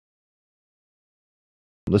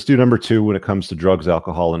Let's do number 2 when it comes to drugs,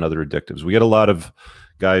 alcohol, and other addictives. We get a lot of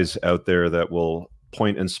guys out there that will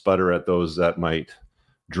point and sputter at those that might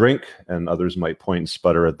drink, and others might point and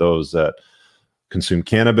sputter at those that consume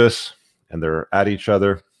cannabis, and they're at each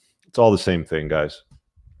other. It's all the same thing, guys.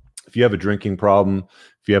 If you have a drinking problem,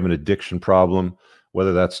 if you have an addiction problem,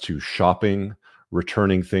 whether that's to shopping,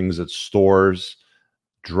 returning things at stores,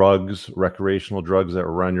 drugs, recreational drugs that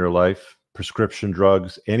run your life, prescription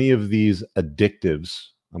drugs, any of these addictives,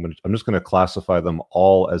 I'm just going to classify them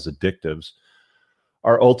all as addictives,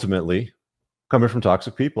 are ultimately coming from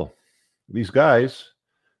toxic people. These guys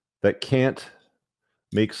that can't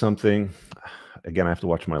make something, again, I have to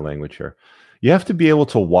watch my language here. You have to be able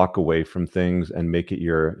to walk away from things and make it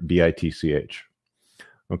your BITCH.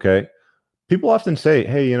 Okay? People often say,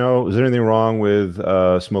 hey, you know, is there anything wrong with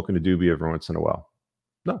smoking a doobie every once in a while?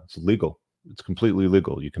 No, it's legal. It's completely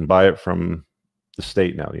legal. You can buy it from the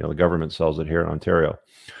state now. You know, the government sells it here in Ontario.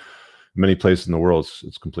 Many places in the world,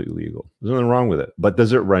 it's completely legal. There's nothing wrong with it. But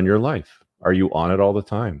does it run your life? Are you on it all the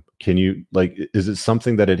time? Can you, like, is it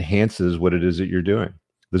something that enhances what it is that you're doing?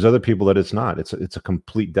 There's other people that it's not. It's a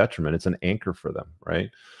complete detriment. It's an anchor for them, right?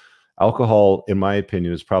 Alcohol, in my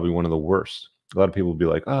opinion, is probably one of the worst. A lot of people will be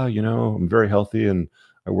like, oh, you know, I'm very healthy and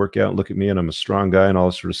I work out and look at me and I'm a strong guy and all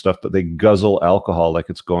this sort of stuff, but they guzzle alcohol like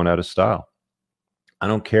it's going out of style. I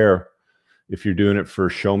don't care if you're doing it for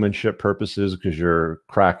showmanship purposes because you're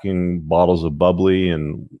cracking bottles of bubbly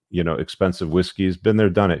and, you know, expensive whiskeys. Been there,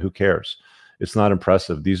 done it. Who cares? It's not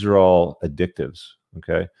impressive. These are all addictives,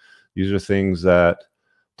 okay? These are things that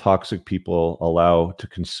toxic people allow to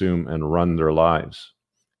consume and run their lives.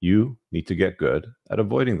 You need to get good at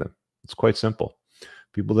avoiding them. It's quite simple.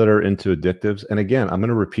 People that are into addictives, and again, I'm going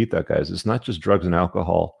to repeat that, guys. It's not just drugs and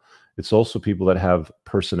alcohol. It's also people that have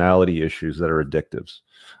personality issues that are addictives.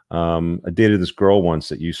 I dated this girl once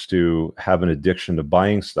that used to have an addiction to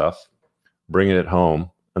buying stuff, bringing it home,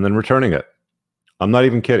 and then returning it. I'm not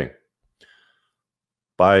even kidding.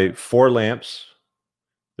 Buy 4 lamps.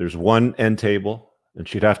 There's one end table, and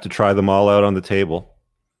she'd have to try them all out on the table.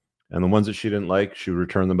 And the ones that she didn't like, she would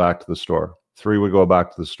return them back to the store. 3 would go back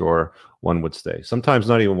to the store. 1 would stay. Sometimes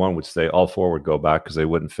not even 1 would stay. All 4 would go back because they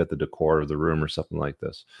wouldn't fit the decor of the room or something like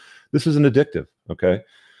this. This is an addictive, okay?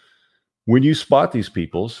 When you spot these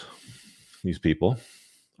people,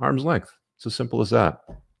 arm's length. It's as simple as that.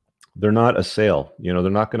 They're not a sail. You know,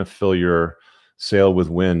 they're not going to fill your sail with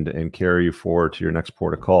wind and carry you forward to your next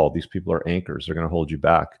port of call. These people are anchors. They're going to hold you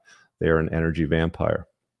back. They are an energy vampire.